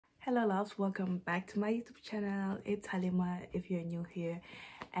Hello loves, welcome back to my YouTube channel. It's Halima if you're new here,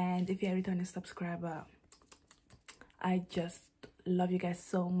 and if you're a returning subscriber, I just love you guys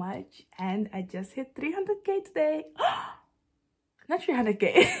so much. And I just hit 300k today. Not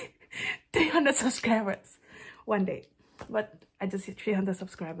 300k, 300 subscribers one day, but I just hit 300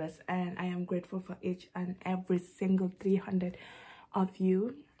 subscribers, and I am grateful for each and every single 300 of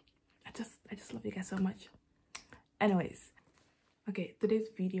you. I just love you guys so much. Anyways, okay, today's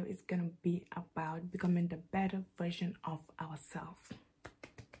video is gonna be about becoming the better version of ourselves.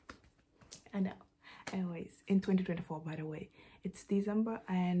 And anyways, in 2024, by the way, it's December,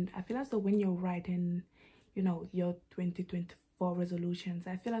 and I feel as though when you're writing, you know, your 2024 resolutions,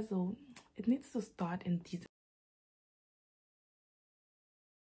 I feel as though it needs to start in December.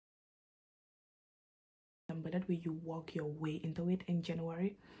 That way you walk your way into it in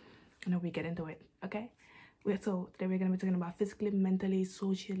January, and then we get into it. Okay, so today we're gonna be talking about physically, mentally,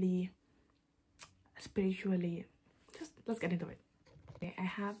 socially, spiritually. Just let's get into it. Okay, I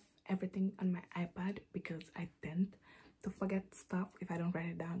have everything on my iPad because I tend to forget stuff if I don't write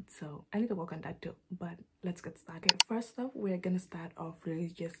it down, so I need to work on that too. But let's get started. First off, we're gonna start off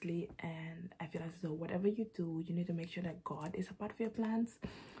religiously, and I feel as though whatever you do, you need to make sure that God is a part of your plans.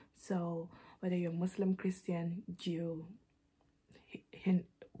 So whether you're Muslim, Christian, Jew,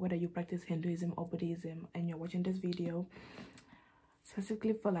 whether you practice Hinduism or Buddhism, and you're watching this video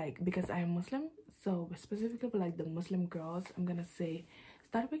specifically for, like, because I am Muslim, so specifically for like the Muslim girls, I'm gonna say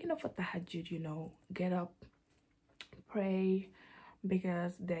start waking up for tahajjud. You know, get up, pray,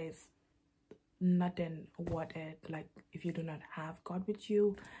 because there's nothing worth it like if you do not have God with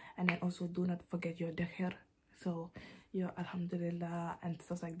you. And then also do not forget your dhikr, so your alhamdulillah and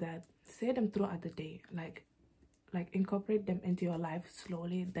stuff like that. Say them throughout the day, like incorporate them into your life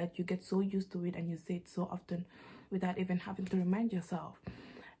slowly, that you get so used to it and you say it so often without even having to remind yourself.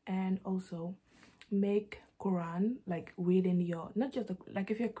 And also make Quran, like reading your, not just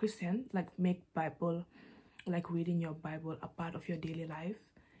like if you're Christian, like make Bible, like reading your Bible, a part of your daily life.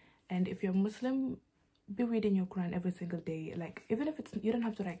 And if you're Muslim, be reading your Quran every single day. Like even if it's, you don't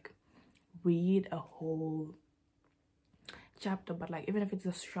have to like read a whole chapter, but like even if it's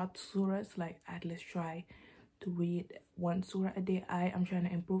a short surahs, like at least try to read one surah a day. I am trying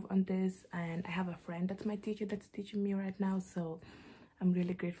to improve on this, and I have a friend that's my teacher that's teaching me right now, so I'm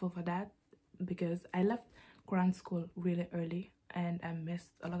really grateful for that, because I left Quran school really early and I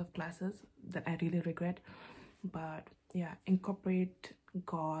missed a lot of classes that I really regret. But yeah, incorporate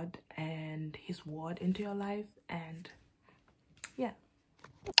God and his word into your life. And yeah,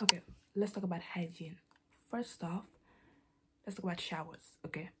 okay, let's talk about hygiene. First off, let's talk about showers.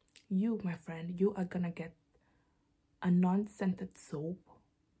 Okay, you, my friend, you are gonna get a non-scented soap,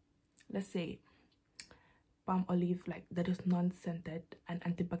 let's say palm olive, like that is non-scented and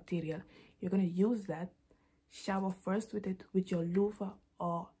antibacterial. You're gonna use that, shower first with it with your loofah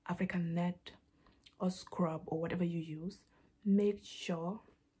or African net or scrub or whatever you use. Make sure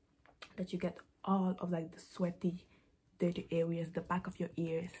that you get all of like the sweaty dirty areas, the back of your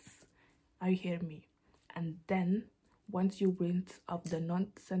ears. Are you hearing me? And then once you rinse off the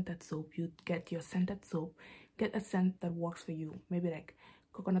non-scented soap, you get your scented soap. Get a scent that works for you, maybe like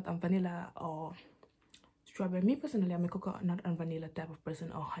coconut and vanilla or strawberry. Me personally, I'm a coconut and vanilla type of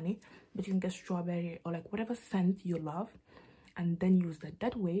person, or honey, but you can get strawberry or like whatever scent you love, and then use that.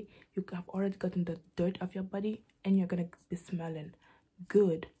 That way you have already gotten the dirt of your body, and you're gonna be smelling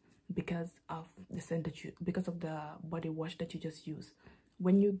good because of the scent that you, because of the body wash that you just used.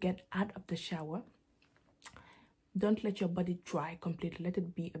 When you get out of the shower, don't let your body dry completely, let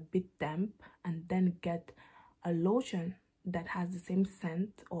it be a bit damp, and then get a lotion that has the same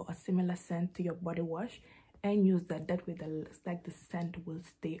scent or a similar scent to your body wash, and use that. That way the scent will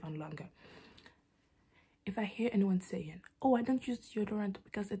stay on longer. If I hear anyone saying, oh, I don't use deodorant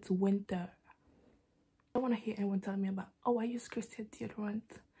because it's winter, I don't want to hear anyone tell me about, oh, I use Christian deodorant,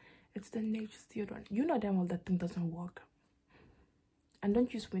 it's the nature's deodorant. You know damn well that thing doesn't work. And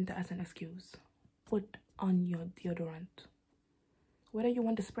don't use winter as an excuse. Put on your deodorant, whether you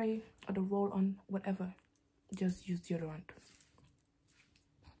want the spray or the roll on, whatever, just use deodorant.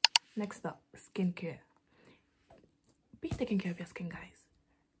 Next up, skincare. Be taking care of your skin, guys.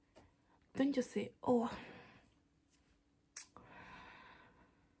 Don't just say, oh,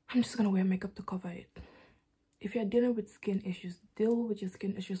 I'm just gonna wear makeup to cover it. If you're dealing with skin issues, deal with your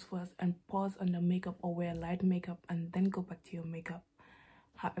skin issues first and pause on the makeup, or wear light makeup and then go back to your makeup,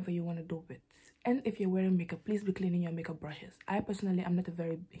 however you want to do it. And if you're wearing makeup, please be cleaning your makeup brushes. I personally am not a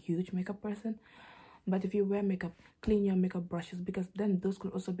very huge makeup person, but if you wear makeup, clean your makeup brushes, because then those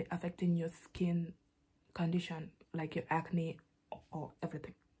could also be affecting your skin condition, like your acne or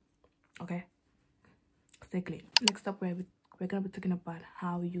everything. Exactly. Next up, we're gonna be talking about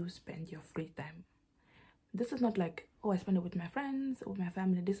how you spend your free time. This is not like, oh, I spend it with my friends or with my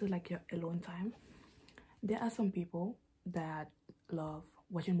family. This is like your alone time. There are some people that love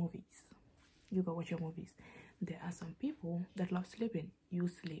watching movies. You go watch your movies. There are some people that love sleeping. You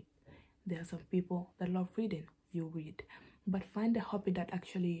sleep. There are some people that love reading. You read. But find a hobby that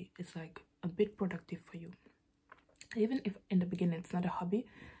actually is like a bit productive for you. Even if in the beginning it's not a hobby,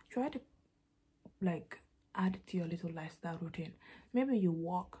 try to like add it to your little lifestyle routine. Maybe you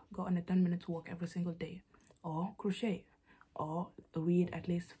walk, go on a 10-minute walk every single day, or crochet, or read at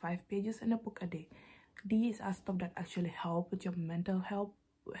least 5 pages in a book a day. These are stuff that actually help with your mental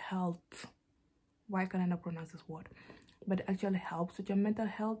health. Why can I not pronounce this word? But it actually helps with your mental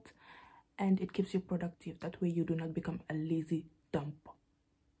health, and it keeps you productive. That way you do not become a lazy dump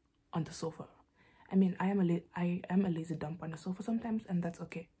on the sofa. I mean, I am a lazy dump on the sofa sometimes, and that's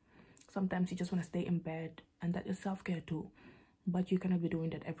okay. Sometimes you just want to stay in bed, and that is self-care too. But you cannot be doing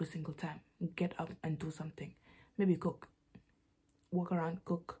that every single time. Get up and do something. Maybe cook, walk around,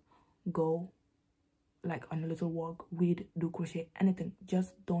 cook, go like on a little walk, read, do crochet, anything.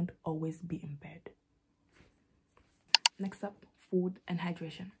 Just don't always be in bed. Next up, food and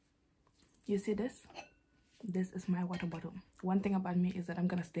hydration. You see this? This is my water bottle. One thing about me is that I'm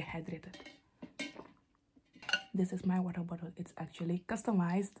gonna stay hydrated. This is my water bottle. It's actually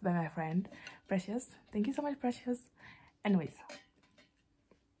customized by my friend Precious. Thank you so much, Precious. Anyways,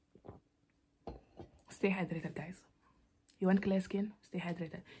 stay hydrated, guys. You want clear skin? Stay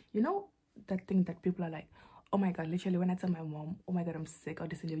hydrated. You know that thing that people are like, oh my god, literally when I tell my mom, oh my god, I'm sick, or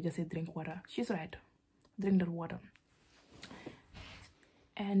this, and they just say drink water. She's right. Drink that water.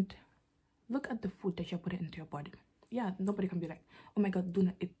 And look at the food that you're putting into your body. Yeah, nobody can be like, oh my god, do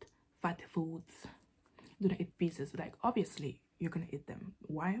not eat fatty foods, do not eat pieces. Like, obviously you're gonna eat them.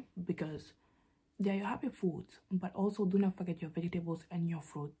 Why? Because they're your happy foods. But also do not forget your vegetables and your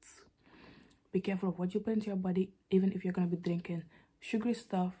fruits. Be careful of what you put into your body. Even if you're gonna be drinking sugary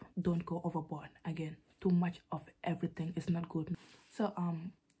stuff, don't go overboard. Again, too much of everything is not good. So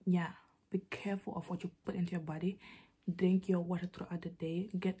yeah, be careful of what you put into your body. Drink your water throughout the day.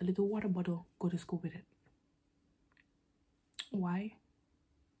 Get a little water bottle, go to school with it. Why?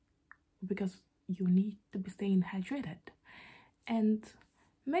 Because you need to be staying hydrated. And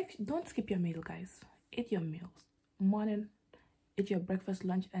don't skip your meal, guys. Eat your meals. Morning, eat your breakfast,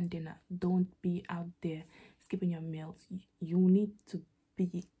 lunch, and dinner. Don't be out there skipping your meals. You need to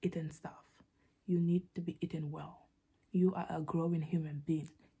be eating stuff. You need to be eating well. You are a growing human being.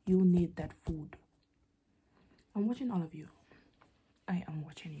 You need that food. I'm watching all of you. I am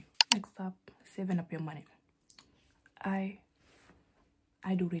watching you. Next up, saving up your money. I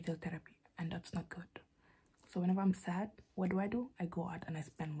do retail therapy, and that's not good. So whenever I'm sad, what do? I go out and I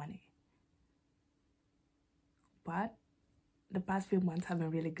spend money. But the past few months have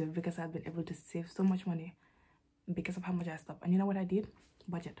been really good because I've been able to save so much money because of how much I stopped. And you know what I did?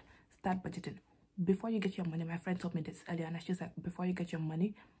 Budget. Start budgeting. Before you get your money, my friend told me this earlier, and she's like, before you get your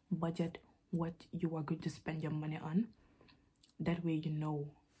money, budget what you are going to spend your money on. That way you know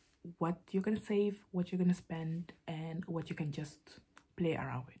what you're going to save, what you're going to spend, and what you can just play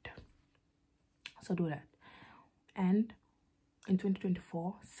around with. So do that. And in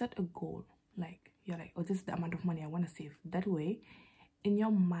 2024, set a goal. Like, you're like, oh, this is the amount of money I want to save. That way, in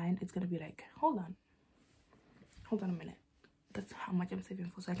your mind, it's going to be like, hold on a minute. That's how much I'm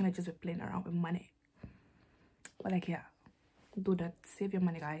saving for. So I cannot just be playing around with money. But like, yeah, do that. Save your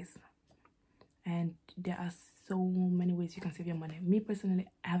money, guys. And there are so many ways you can save your money. Me personally,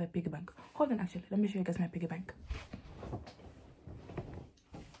 I have a piggy bank. Hold on, actually, let me show you guys my piggy bank.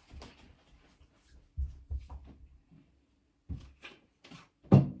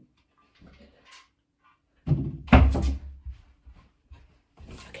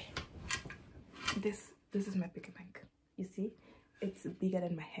 Okay, this is my piggy bank. You see, it's bigger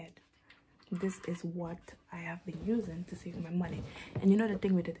than my head. This is what I have been using to save my money. And you know the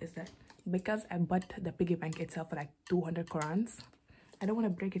thing with it is that because I bought the piggy bank itself for like 200 Qurans, I don't want to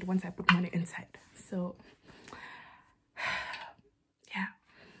break it once I put money inside. So yeah,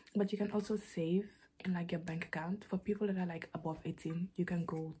 but you can also save in like your bank account. For people that are like above 18, you can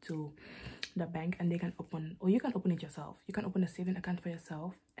go to the bank and they can open, or you can open it yourself. You can open a saving account for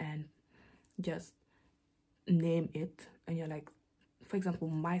yourself and just name it. And you're like, for example,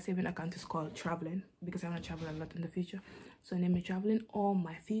 my saving account is called traveling because I want to travel a lot in the future. So name it traveling or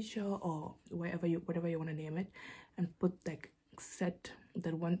my future or whatever you want to name it, and put like set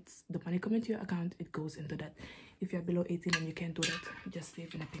that once the money comes into your account, it goes into that. If you're below 18 and you can't do that, just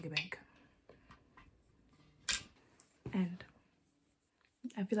save in a piggy bank. And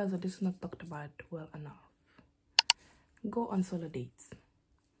I feel as though this is not talked about well enough. Go on solo dates.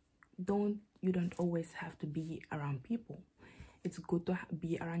 You don't always have to be around people. It's good to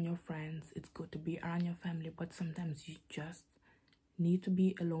be around your friends, it's good to be around your family, but sometimes you just need to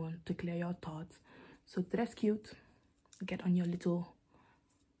be alone to clear your thoughts. So dress cute, get on your little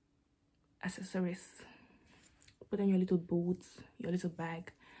accessories, put on your little boots, your little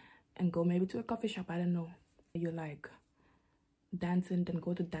bag, and go maybe to a coffee shop. I don't know. You like dancing, then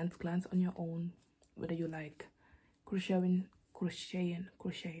go to dance class on your own. Whether you like crocheting,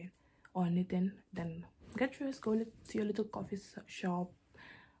 or knitting, then get dressed, go to your little coffee shop,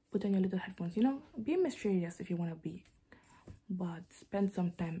 put on your little headphones. You know, be mysterious if you want to be, but spend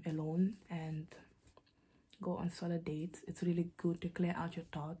some time alone and go on solo dates. It's really good to clear out your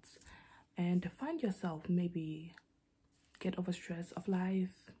thoughts and to find yourself. Maybe get over stress of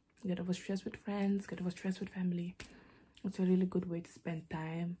life, get over stress with friends, get over stress with family. It's a really good way to spend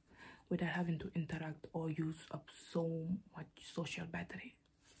time without having to interact or use up so much social battery.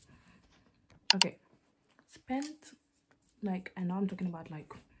 Okay, spend, like, I know I'm talking about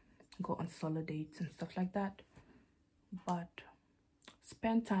like go on solo dates and stuff like that, but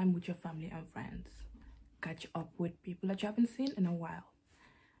spend time with your family and friends. Catch up with people that you haven't seen in a while.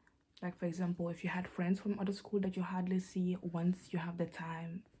 Like, for example, if you had friends from other school that you hardly see, once you have the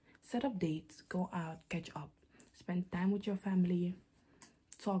time, set up dates, go out, catch up, spend time with your family,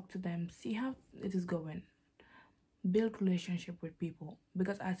 talk to them, see how it is going, build relationship with people.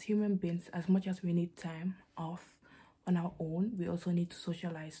 Because as human beings, as much as we need time off on our own, we also need to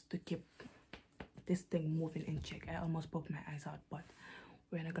socialize to keep this thing moving in check. I almost poked my eyes out, but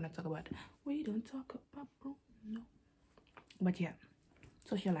we're not gonna talk about it. We don't talk about no. But yeah,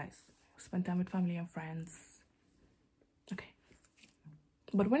 socialize, spend time with family and friends. Okay,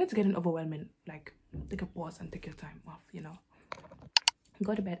 but when it's getting overwhelming, like, take a pause and take your time off, you know.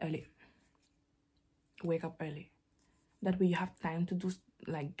 Go to bed early, wake up early. That way you have time to do,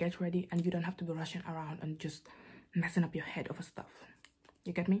 like, get ready, and you don't have to be rushing around and just messing up your head over stuff.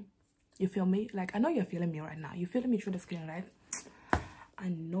 You get me? You feel me? Like, I know you're feeling me right now. You're feeling me through the screen, right? I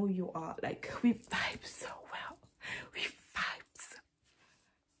know you are. Like, we vibe so well. We vibes.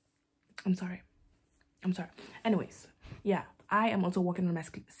 I'm sorry. Anyways, yeah, I am also working on my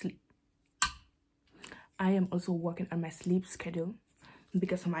sleep. I am also working on my sleep schedule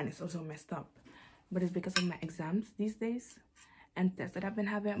because mine is also messed up. But it's because of my exams these days and tests that I've been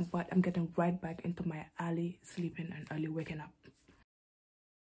having. But I'm getting right back into my early sleeping and early waking up.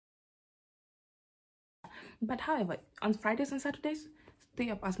 But however, on Fridays and Saturdays, stay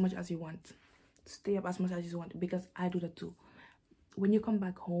up as much as you want. Stay up as much as you want, because I do that too. When you come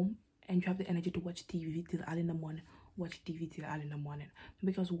back home and you have the energy to watch TV till early in the morning, watch TV till early in the morning.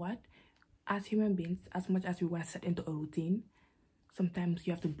 Because what? As human beings, as much as we want to set into a routine, sometimes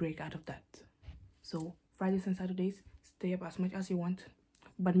you have to break out of that. So Fridays and Saturdays, stay up as much as you want,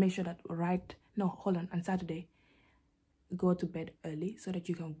 but make sure that on Saturday, go to bed early so that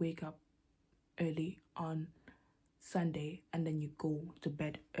you can wake up early on Sunday, and then you go to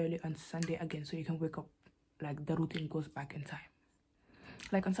bed early on Sunday again, so you can wake up, like, the routine goes back in time.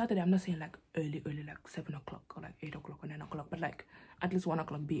 Like on Saturday, I'm not saying like early, like 7 o'clock or like 8 o'clock or 9 o'clock, but like at least 1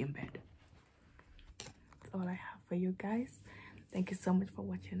 o'clock, be in bed. That's all I have for you guys. Thank you so much for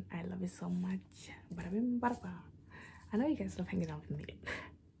watching. I love you so much. I know you guys love hanging out with me.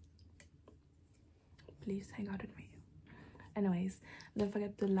 Please hang out with me. Anyways, don't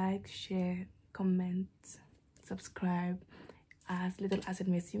forget to like, share, comment, subscribe. As little as it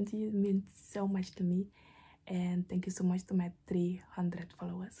may seem to you, it means so much to me. And thank you so much to my 300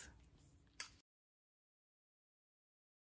 followers.